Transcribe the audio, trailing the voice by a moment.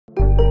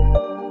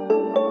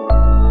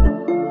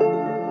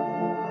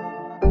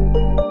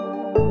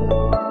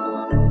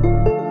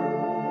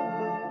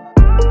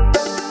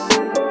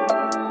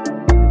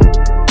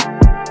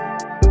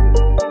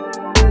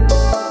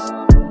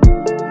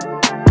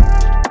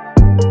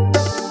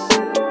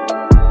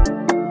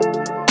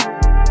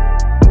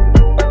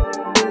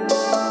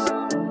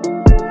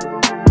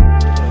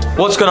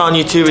What's going on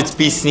YouTube? It's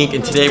Beast Sneak,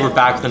 and today we're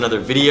back with another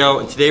video.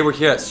 And today we're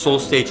here at Soul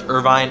Stage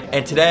Irvine,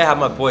 and today I have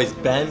my boys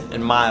Ben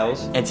and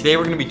Miles, and today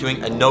we're gonna be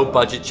doing a no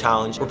budget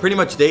challenge where pretty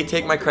much they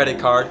take my credit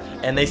card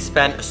and they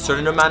spend a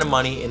certain amount of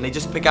money and they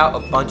just pick out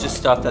a bunch of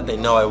stuff that they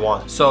know I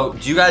want. So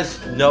do you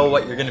guys know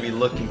what you're gonna be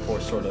looking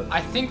for, sort of?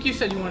 I think you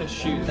said you wanted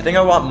shoes. I think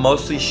I want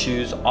mostly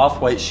shoes,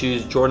 off-white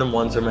shoes. Jordan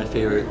 1s are my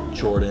favorite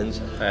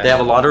Jordans. They have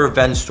a lot of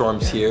Revenge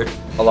Storms here,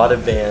 a lot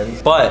of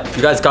Vans. But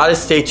you guys gotta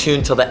stay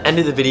tuned till the end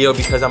of the video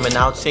because I'm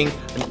announcing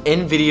an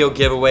in-video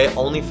giveaway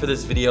only for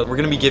this video. We're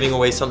gonna be giving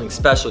away something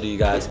special to you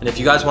guys. And if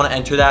you guys wanna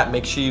enter that,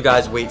 make sure you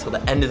guys wait till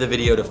the end of the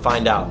video to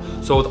find out.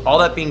 So with all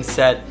that being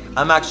said,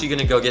 I'm actually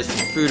gonna go get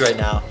some food right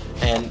now,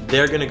 and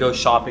they're gonna go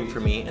shopping for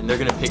me, and they're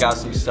gonna pick out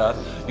some stuff.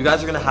 You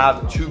guys are gonna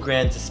have $2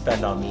 grand to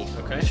spend on me.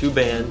 Okay. 2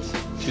 bands,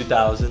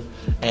 2,000,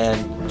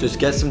 and just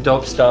get some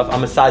dope stuff.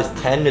 I'm a size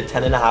 10 to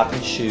 10.5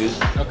 in shoes,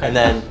 okay, and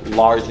then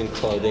large in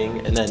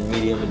clothing, and then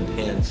medium in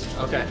pants.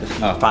 Okay. If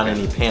you find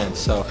any pants.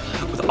 So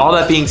with all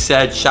that being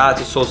said, shout out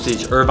to Soul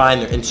Stage Irvine.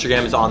 Their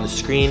Instagram is on the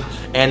screen,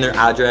 and their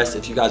address.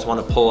 If you guys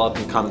want to pull up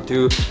and come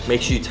through,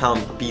 make sure you tell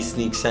them Beast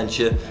Sneak sent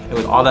you. And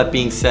with all that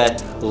being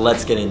said,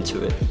 let's get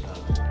into it.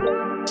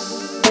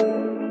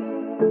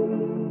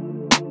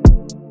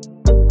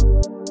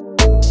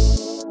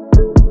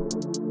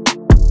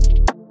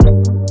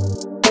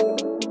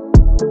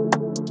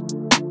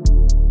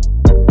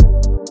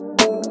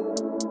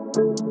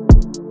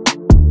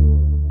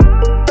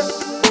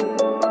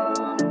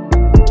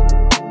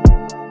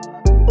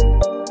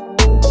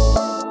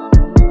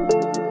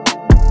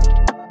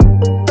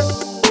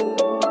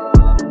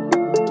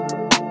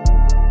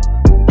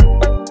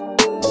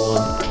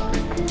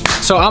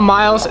 So I'm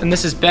Miles, and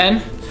this is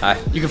Ben. Hi.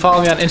 You can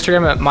follow me on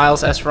Instagram at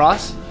Miles S.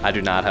 Ross. I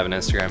do not have an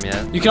Instagram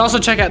yet. You can also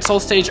check out Soul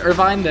Stage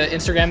Irvine. The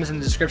Instagram is in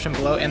the description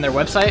below, and their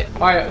website.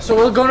 All right, so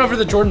we're going over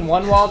the Jordan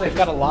 1 wall. They've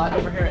got a lot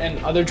over here,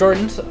 and other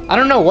Jordans. I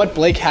don't know what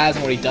Blake has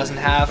and what he doesn't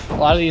have. A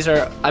lot of these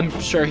are, I'm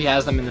sure he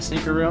has them in the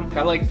sneaker room.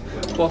 I like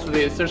both of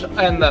these.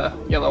 And the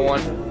yellow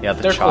one. Yeah,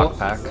 the chalk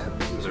pack.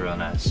 Those are real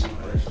nice.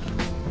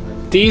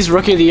 These,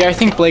 Rookie of the Year, I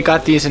think Blake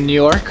got these in New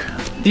York.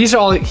 These are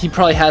all he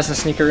probably has in the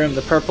sneaker room.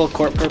 The purple,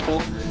 court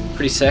purple.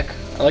 Pretty sick.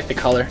 I like the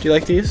color. Do you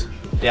like these?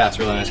 Yeah, it's a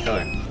really nice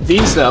color.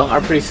 These though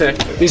are pretty sick.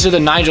 These are the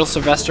Nigel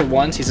Sylvester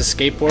ones. He's a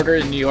skateboarder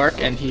in New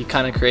York, and he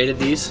kind of created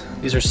these.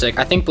 These are sick.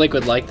 I think Blake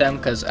would like them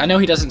because I know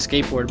he doesn't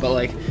skateboard, but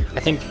like I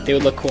think they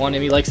would look cool on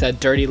him. He likes that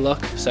dirty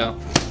look, so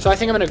I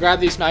think I'm gonna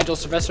grab these Nigel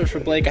Sylvesters for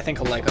Blake. I think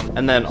he'll like them.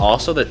 And then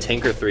also the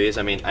Tinker 3s.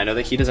 I mean, I know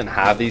that he doesn't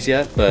have these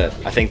yet, but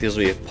I think these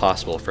will be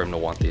possible for him to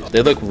want these.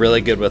 They look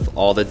really good with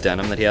all the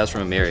denim that he has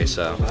from Amiri,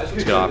 so it's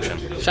a good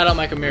option. Shout out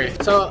Mike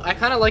Amiri. So I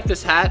kind of like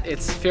this hat.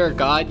 It's Fear of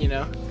God, you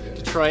know,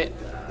 Detroit.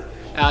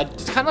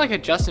 It's kind of like a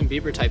Justin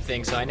Bieber type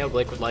thing, so I know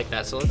Blake would like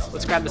that. So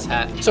let's grab this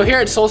hat. So here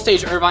at Soul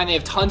Stage Irvine, they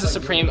have tons of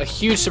Supreme, a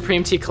huge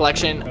Supreme tee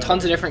collection,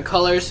 tons of different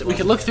colors. We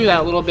could look through that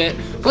a little bit.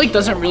 Blake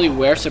doesn't really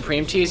wear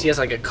Supreme tees. He has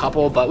like a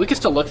couple, but we could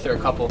still look through a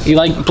couple.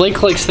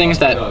 Blake likes things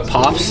that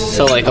pops,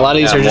 so like a lot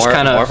of these are just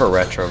kind of more of a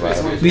retro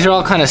vibe. These are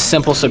all kind of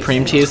simple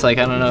Supreme tees. Like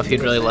I don't know if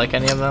he'd really like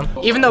any of them.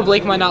 Even though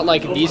Blake might not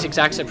like these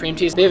exact Supreme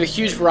tees, they have a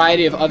huge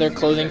variety of other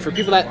clothing for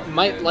people that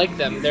might like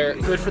them. They're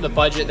good for the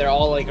budget. They're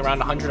all like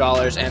around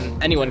 $100,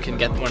 and anyone can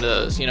get one of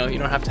those. You know, you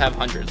don't have to have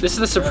hundreds. This is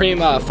the Supreme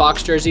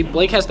Fox jersey.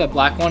 Blake has the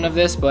black one of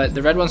this, but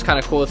the red one's kind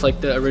of cool. It's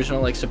like the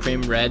original like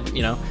Supreme red,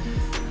 you know.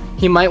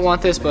 He might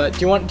want this, but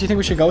do you think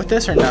we should go with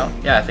this or no?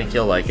 Yeah, I think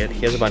he'll like it.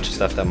 He has a bunch of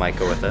stuff that might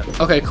go with it.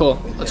 Okay,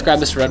 cool. Let's grab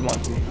this red one.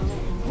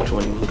 Which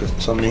one? You look at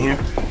something in here?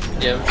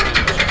 Yeah, we're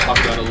trying to talk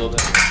about it a little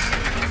bit.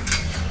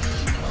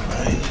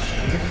 Alright.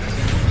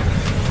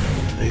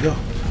 There you go.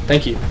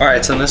 Thank you. All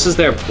right, so this is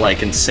their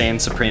like insane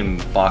Supreme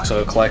box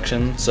logo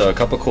collection. So a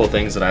couple cool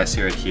things that I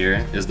see right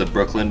here is the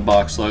Brooklyn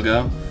box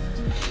logo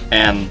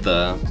and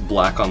the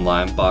black on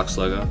lime box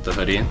logo, the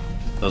hoodie.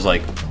 Those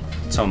like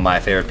some of my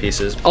favorite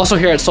pieces. Also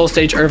here at Soul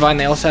Stage Irvine,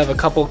 they also have a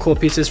couple cool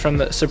pieces from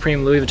the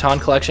Supreme Louis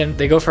Vuitton collection.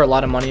 They go for a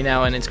lot of money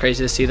now, and it's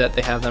crazy to see that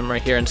they have them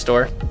right here in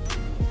store.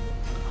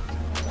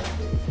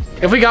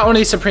 If we got one of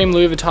these Supreme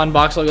Louis Vuitton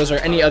box logos or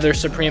any other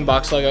Supreme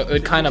box logo, it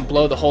would kind of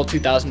blow the whole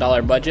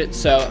 $2,000 budget.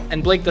 So,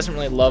 and Blake doesn't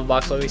really love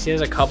box logos. He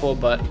has a couple,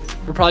 but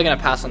we're probably gonna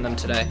pass on them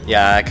today.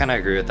 Yeah, I kind of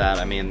agree with that.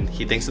 I mean,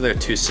 he thinks that they're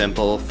too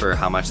simple for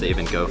how much they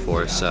even go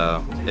for.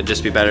 So it'd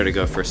just be better to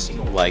go for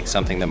like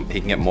something that he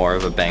can get more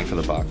of a bang for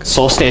the buck.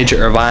 Soul Stage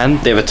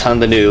Irvine, they have a ton of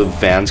the new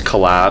Vans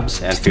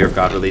collabs and Fear of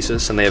God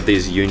releases, and they have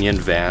these Union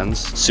Vans,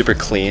 super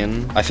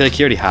clean. I feel like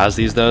he already has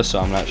these though, so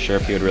I'm not sure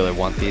if he would really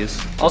want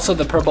these. Also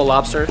the Purple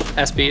Lobster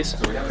SBs,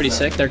 pretty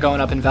sick. They're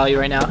going up in value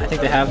right now. I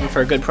think they have them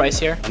for a good price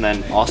here. And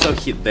then also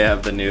they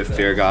have the new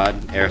Fear God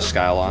Air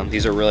Skylon.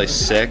 These are really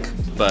sick.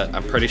 but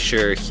I'm pretty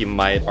sure he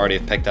might already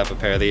have picked up a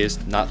pair of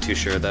these. Not too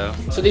sure though.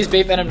 So these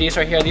Bape NMDs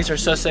right here, these are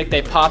so sick.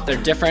 They pop,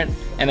 they're different,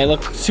 and they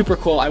look super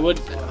cool. I would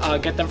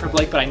get them for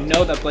Blake, but I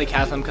know that Blake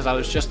has them because I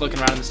was just looking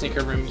around in the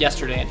sneaker room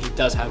yesterday and he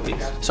does have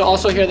these. So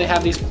also here they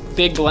have these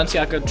big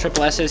Balenciaga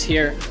triple S's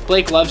here.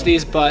 Blake loves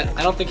these, but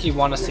I don't think he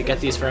wants us to get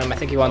these for him. I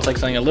think he wants like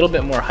something a little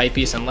bit more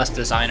hypebeast and less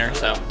designer,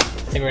 so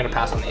I think we're gonna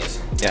pass on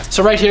these. Yeah.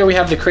 So right here we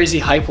have the crazy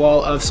hype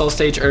wall of Soul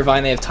Stage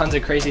Irvine. They have tons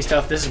of crazy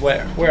stuff. This is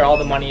where all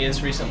the money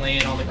is recently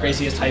and all the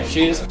craziest hype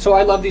shoes. So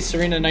I love these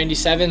Serena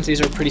 97s.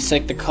 These are pretty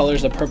sick. The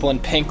colors, the purple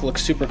and pink, look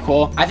super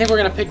cool. I think we're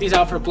gonna pick these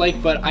out for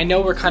Blake, but I know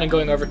we're kind of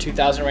going over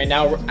 $2,000 right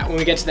now. When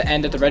we get to the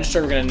end at the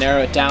register, we're gonna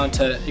narrow it down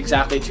to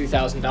exactly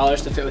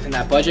 $2,000 to fit within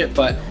that budget.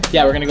 But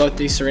yeah, we're gonna go with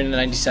these Serena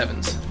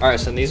 97s. All right,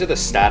 so these are the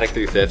static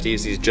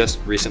 350s. These just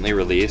recently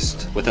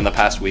released within the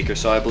past week or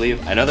so, I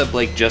believe. I know that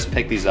Blake just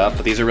picked these up,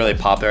 but these are really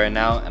popular right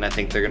now, and I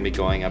think they're gonna be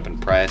going up in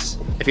price.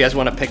 If you guys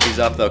want to pick these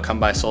up though, come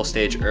by Soul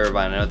Stage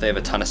Irvine. I know they have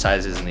a ton of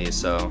sizes in these,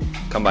 so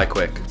come by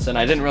quick. So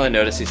I didn't really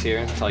notice these here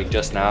until like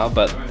just now,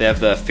 but they have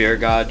the Fear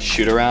God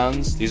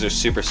shoot-arounds. These are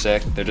super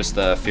sick. They're just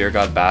the Fear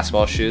God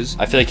basketball shoes.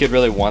 I feel like you'd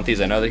really want these.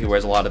 I know that he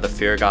wears a lot of the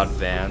Fear God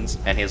Vans,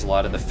 and he has a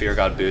lot of the Fear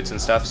God boots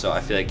and stuff, so I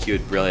feel like he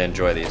would really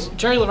enjoy these.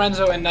 Jerry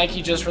Lorenzo and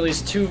Nike just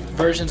released two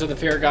versions of the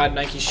Fear God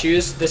Nike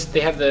shoes. They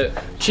have the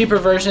cheaper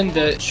version,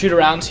 the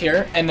shoot-arounds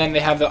here, and then they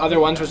have the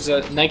other ones, which is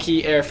the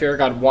Nike Air Fear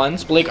God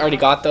 1s. Blake already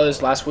got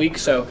those last week,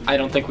 so I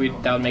don't think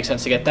that would make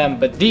sense to get them,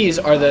 but these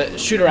are the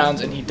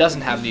shoot-arounds and he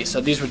doesn't have these,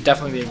 so these would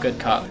definitely be a good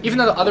cop. Even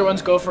though the other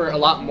ones go for a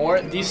lot more,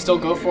 these still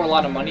go for a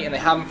lot of money and they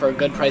have them for a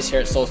good price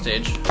here at Soul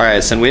Stage. All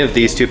right, so we have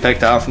these two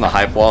picked out from the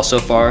hype wall so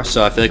far,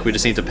 so I feel like we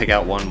just need to pick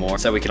out one more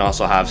so that we can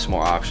also have some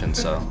more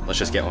options, so let's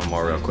just get one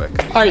more real quick.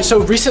 All right,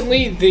 so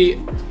recently the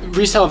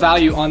resale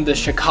value on the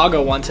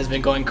Chicago ones has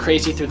been going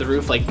crazy through the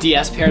roof. Like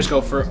DS pairs go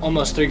for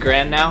almost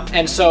 $3,000 now,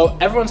 and so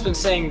everyone's been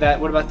saying that,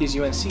 what about these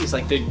UNCs?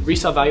 Like the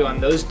resale value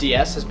on those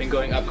DS has been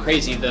going up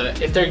crazy.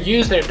 If they're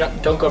used, they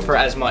don't go for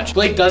as much.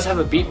 Blake does have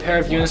a beat pair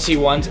of UNC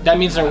ones. That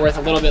means they're worth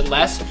a little bit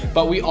less,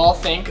 but we all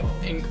think,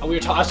 I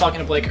was talking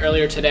to Blake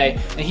earlier today,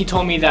 and he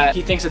told me that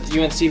he thinks that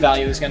the UNC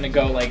value is gonna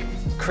go like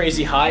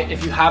crazy high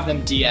if you have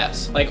them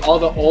DS. Like all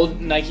the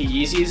old Nike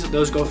Yeezys,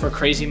 those go for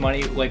crazy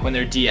money like when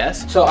they're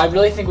DS. So I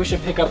really think we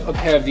should pick up a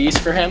pair of these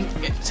for him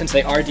since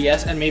they are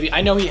DS, and maybe,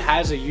 I know he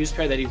has a used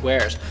pair that he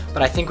wears,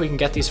 but I think we can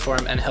get these for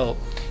him and he'll,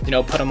 you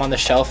know, put them on the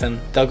shelf and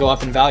they'll go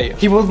up in value.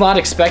 He will not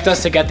expect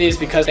us to get these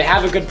because they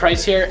have a good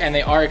price here and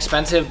they are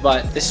expensive,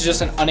 but this is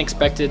just an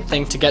unexpected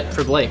thing to get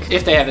for Blake.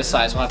 If they have his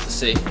size, we'll have to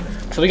see.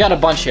 So we got a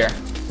bunch here.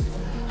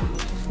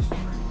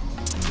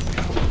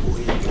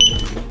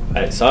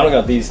 Alright, so I don't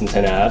got these in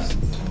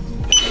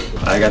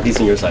 10.5. I got these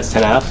in your size,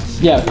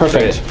 10.5? Yeah,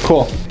 perfect. Okay.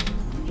 Cool.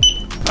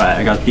 Alright,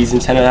 I got these in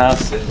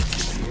 10.5.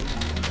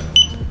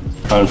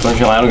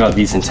 Unfortunately, I don't got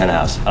these in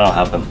 10.5. I don't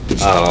have them.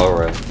 Oh,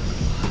 alright.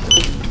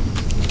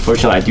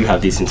 Fortunately, I do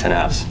have these in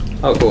 10.5.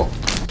 Oh, cool.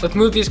 Let's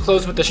move these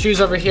clothes with the shoes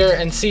over here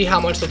and see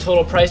how much the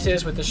total price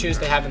is with the shoes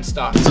they have in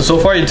stock. So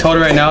far your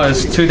total right now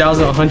is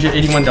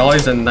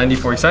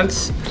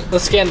 $2,181.94.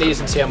 Let's scan these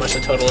and see how much the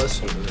total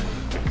is.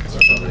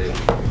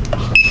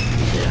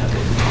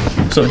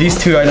 So these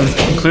two items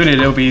included,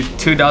 it'll be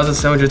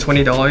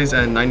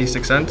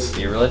 $2,720.96.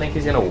 Do you really think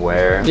he's gonna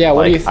wear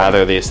what do you think?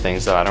 either of these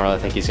things though? I don't really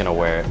think he's gonna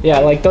wear it. Yeah,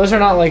 like those are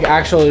not like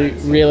actually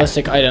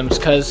realistic items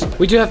because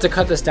we do have to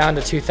cut this down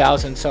to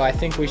 2,000, so I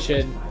think we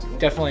should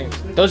definitely,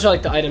 those are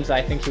like the items that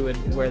I think he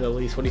would wear the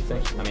least. What do you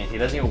think? I mean, he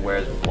doesn't even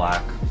wear the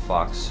black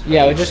Fox.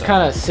 Yeah, we just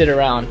kind of sit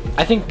around.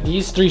 I think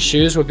these three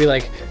shoes would be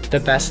like the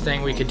best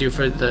thing we could do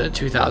for the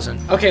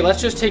 2,000. Okay,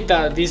 let's just take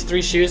these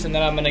three shoes and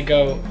then I'm gonna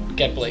go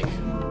get Blake.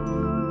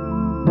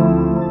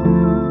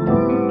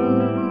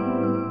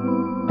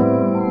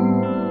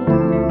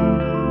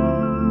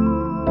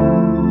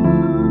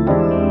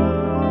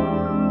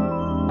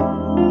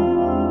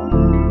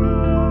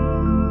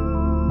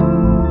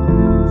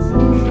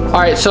 All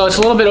right, so it's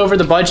a little bit over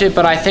the budget,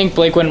 but I think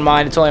Blake wouldn't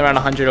mind. It's only around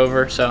 100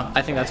 over, so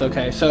I think that's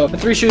okay. So the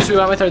three shoes we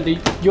went with are the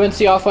UNC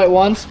Off-White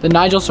ones, the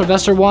Nigel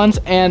Sylvester ones,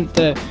 and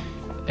the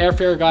Air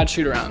Fear God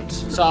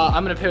shoot-arounds. So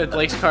I'm gonna pay with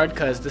Blake's card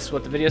because this is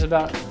what the video is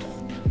about.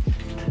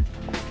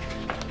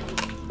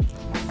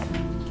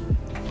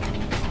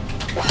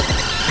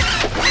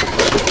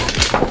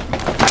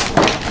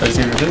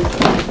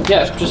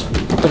 Yeah, just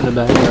put it in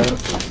the bag.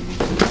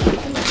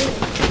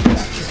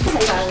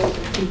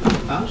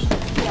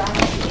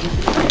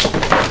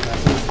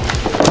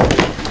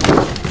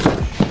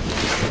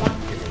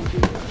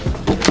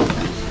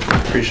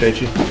 Appreciate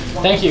you.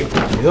 Thank you.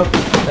 There you go.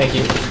 Thank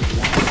you.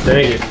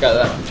 There you go. Got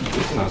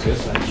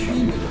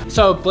that.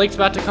 So Blake's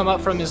about to come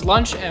up from his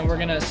lunch and we're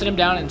gonna sit him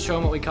down and show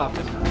him what we copped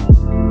him.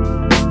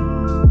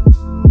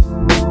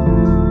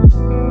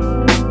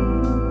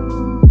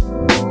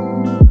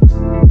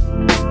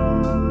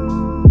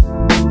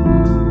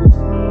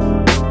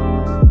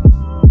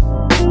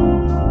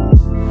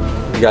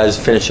 You guys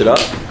finish it up?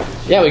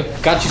 Yeah, we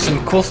got you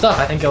some cool stuff.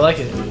 I think you'll like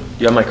it.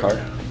 You have my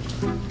card?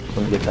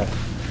 Let me get that.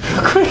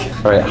 Quick.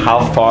 All right,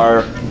 how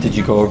far did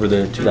you go over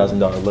the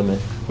 $2,000 limit?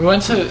 We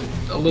went to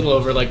a little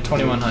over like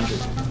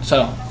 2,100.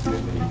 So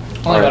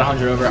only about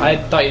 100 over. I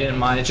thought you didn't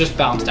mind. It just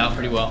balanced out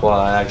pretty well. Well,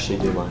 I actually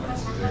do mind.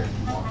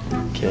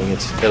 Kidding,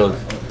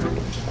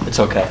 it's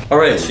okay. All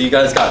right, so you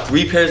guys got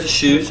 3 pairs of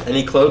shoes.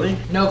 Any clothing?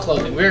 No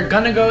clothing. We were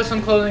gonna go with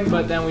some clothing,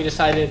 but then we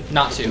decided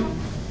not to.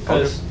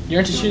 Because you're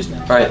into shoes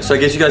now. All right, so I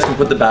guess you guys can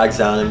put the bags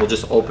down and we'll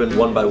just open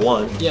one by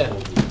one. Yeah.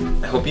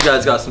 I hope you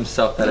guys got some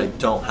stuff that I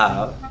don't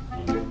have.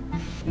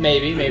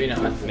 Maybe, maybe not.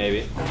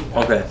 Maybe.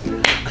 Okay,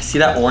 I see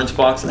that orange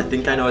box. I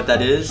think I know what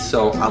that is,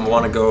 so I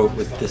want to go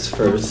with this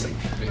first.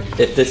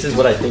 If this is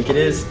what I think it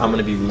is, I'm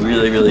gonna be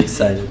really, really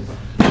excited.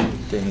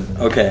 Dang.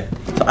 Okay,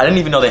 so I didn't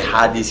even know they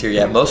had these here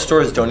yet. Most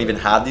stores don't even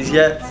have these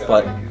yet,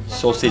 but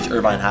Soul Stage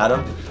Irvine had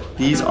them.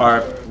 These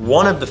are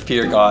one of the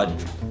Fear God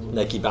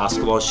Nike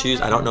basketball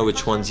shoes. I don't know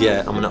which ones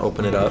yet. I'm gonna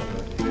open it up.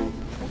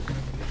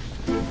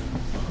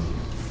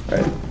 All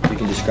right, you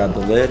can just grab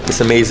the lid.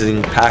 This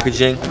amazing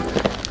packaging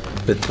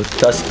with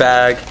dust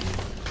bag,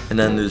 and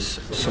then there's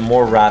some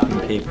more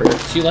wrapping paper.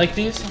 Do you like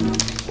these?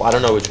 Well, I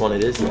don't know which one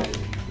it is yet.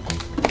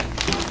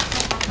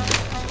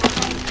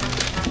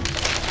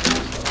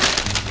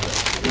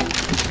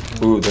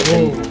 Ooh, they're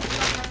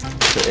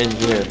in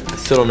here. I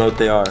still don't know what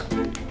they are.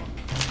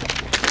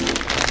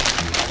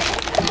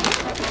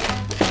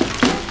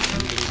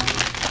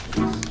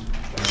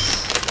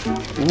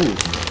 Ooh.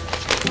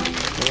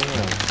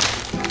 Yeah.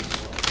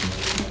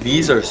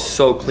 These are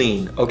so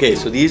clean. Okay,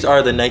 so these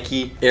are the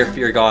Nike Air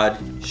Fear God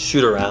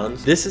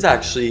shoot-arounds. This is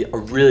actually a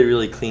really,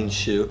 really clean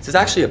shoe. This is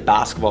actually a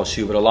basketball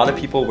shoe, but a lot of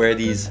people wear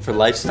these for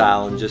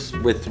lifestyle and just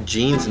with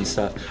jeans and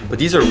stuff. But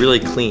these are really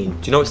clean.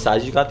 Do you know what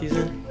size you got these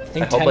in?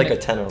 I hope like a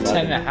 10 or 11.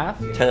 10 and a half?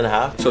 10 and a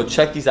half. So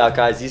check these out,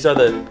 guys. These are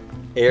the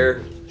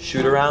Air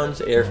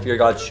shoot-arounds, Air Fear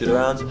God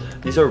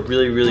shoot-arounds. These are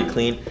really, really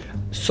clean.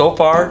 So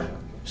far,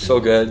 so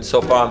good. So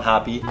far, I'm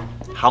happy.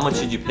 How much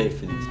did you pay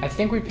for these? I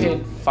think we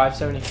paid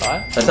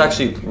 $5.75. That's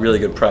actually a really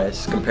good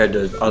price compared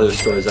to other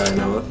stores that I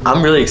know of.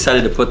 I'm really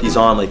excited to put these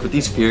on. Like with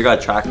these Fear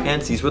God track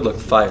pants, these would look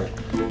fire.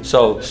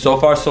 So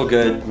far so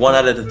good. 1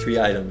 out of the 3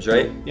 items,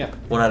 right? Yeah.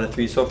 1 out of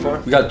 3 so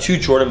far. We got 2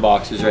 Jordan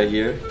boxes right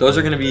here. Those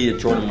are gonna be a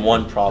Jordan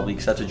 1 probably,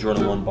 because that's a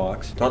Jordan 1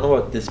 box. Don't know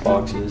what this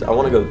box is. I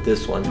wanna go with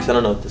this one, because I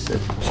don't know what this is.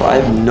 So I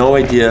have no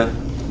idea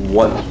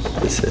what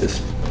this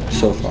is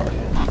so far.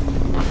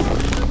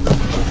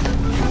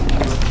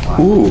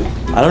 Ooh,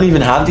 I don't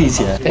even have these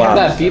yet. They have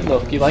that beat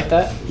look. You like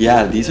that?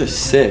 Yeah, these are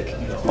sick.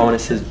 Oh, and it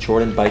says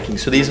Jordan Biking.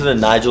 So these are the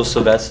Nigel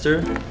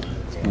Sylvester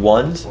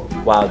ones.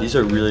 Wow, these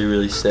are really,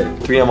 really sick.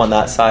 3M on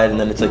that side, and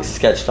then it's like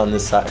sketched on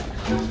this side.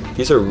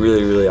 These are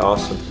really, really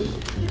awesome.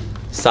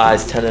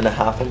 Size 10 and a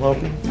half, I'm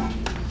hoping.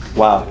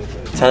 Wow,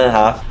 10 and a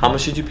half. How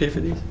much did you pay for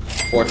these?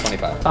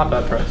 $4.25. Not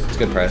bad price. It's a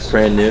good price.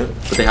 Brand new,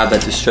 but they have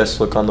that distressed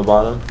look on the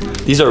bottom.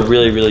 These are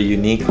really, really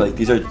unique. Like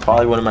these are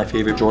probably one of my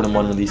favorite Jordan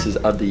 1 releases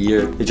of the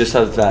year. It just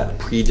has that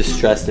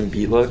pre-distressed and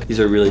beat look. These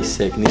are really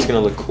sick, and these are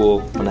gonna look cool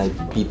when I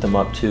beat them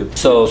up too.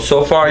 So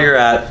far you're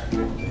at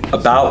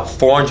about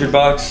 400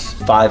 bucks,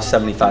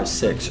 575,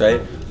 6, right?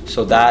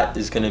 So that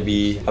is gonna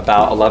be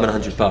about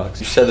 1,100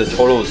 bucks. You said the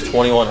total was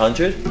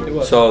 2,100? It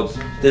was. So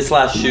this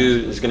last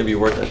shoe is gonna be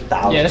worth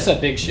 1,000. Yeah, this is a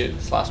big shoe.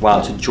 This last Wow,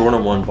 one. it's a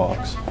Jordan 1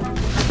 box.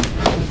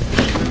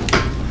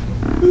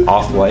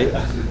 Off-white.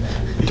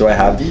 Do I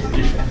have these?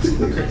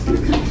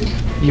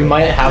 You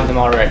might have them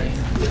already.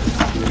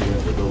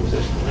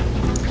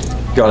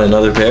 Got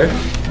another pair?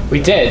 We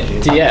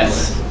did,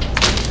 DS.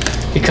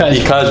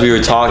 Because we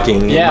were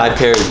talking, Yeah. my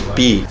pair is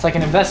B. it's like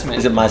an investment.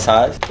 Is it my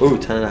size? Ooh,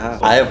 10 and a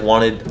half. I have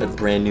wanted a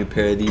brand new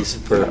pair of these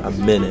for a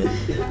minute.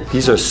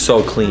 These are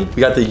so clean.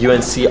 We got the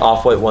UNC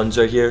off-white ones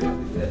right here.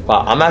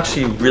 Wow, I'm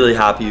actually really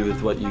happy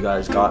with what you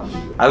guys got me.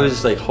 I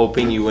was like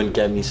hoping you wouldn't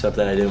get me stuff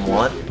that I didn't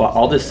want, but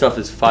all this stuff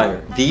is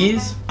fire.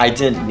 These I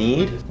didn't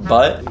need,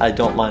 but I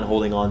don't mind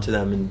holding on to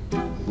them and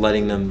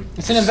letting them.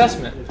 It's an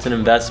investment. It's an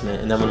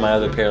investment, and then when my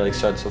other pair like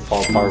starts to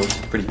fall apart, which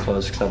is pretty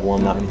close because I've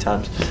worn them that many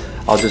times,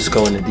 I'll just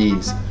go into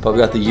these. But we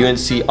got the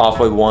UNC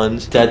off-white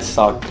ones, dead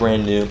stock,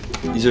 brand new.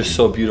 These are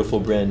so beautiful,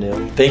 brand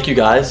new. Thank you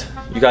guys.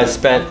 You guys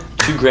spent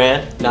 $2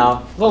 grand.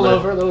 Now, A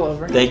little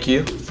over. thank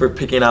you for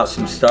picking out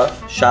some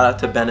stuff. Shout out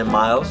to Ben and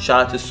Miles.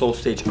 Shout out to Soul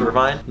Stage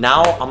Irvine.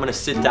 Now I'm gonna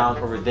sit down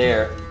over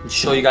there and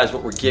show you guys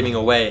what we're giving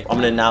away. I'm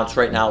gonna announce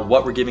right now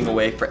what we're giving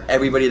away for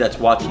everybody that's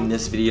watching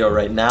this video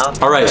right now.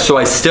 All right, so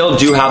I still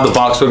do have the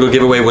box logo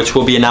giveaway, which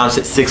will be announced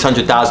at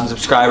 600,000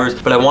 subscribers,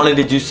 but I wanted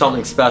to do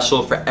something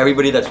special for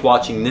everybody that's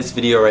watching this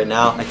video right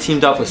now. I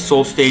teamed up with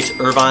Soul Stage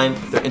Irvine.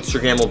 Their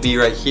Instagram will be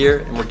right here,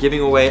 and we're giving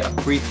away a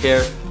free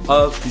pair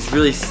of these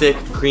really sick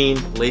green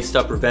laced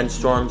up Revenge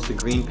Storms, the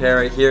green pair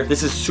right here.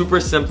 This is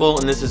super simple,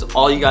 and this is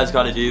all you guys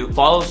gotta do.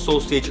 Follow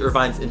Soul Stage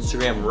Irvine's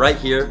Instagram right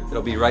here.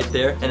 It'll be right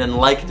there. And then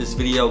like this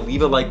video,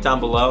 leave a like down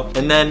below.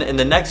 And then in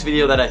the next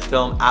video that I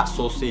film at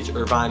Soul Stage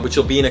Irvine, which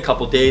will be in a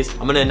couple days,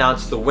 I'm gonna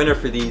announce the winner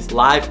for these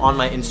live on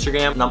my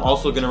Instagram, and I'm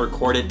also gonna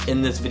record it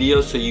in this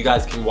video so you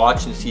guys can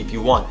watch and see if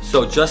you won.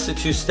 So just the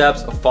 2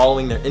 steps of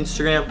following their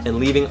Instagram and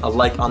leaving a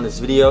like on this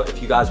video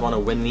if you guys wanna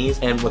win these.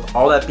 And with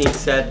all that being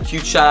said,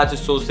 huge shout out to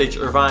Soul Stage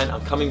Irvine.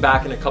 I'm coming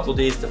back in in a couple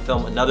days to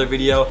film another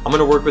video. I'm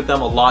gonna work with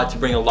them a lot to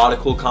bring a lot of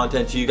cool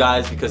content to you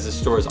guys because the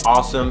store is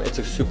awesome. It's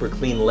a super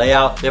clean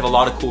layout. They have a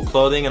lot of cool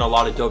clothing and a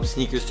lot of dope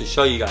sneakers to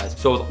show you guys.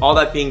 So with all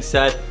that being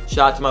said,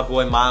 shout out to my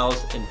boy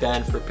Miles and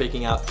Ben for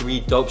picking out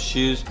 3 dope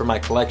shoes for my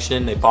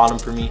collection. They bought them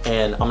for me,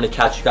 and I'm gonna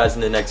catch you guys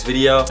in the next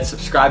video. And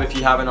subscribe if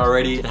you haven't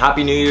already. And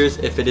Happy New Year's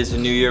if it is a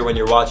new year when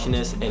you're watching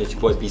this. And it's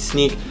your boy B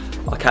Sneak.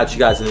 I'll catch you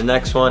guys in the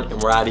next one,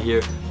 and we're out of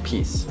here.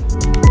 Peace.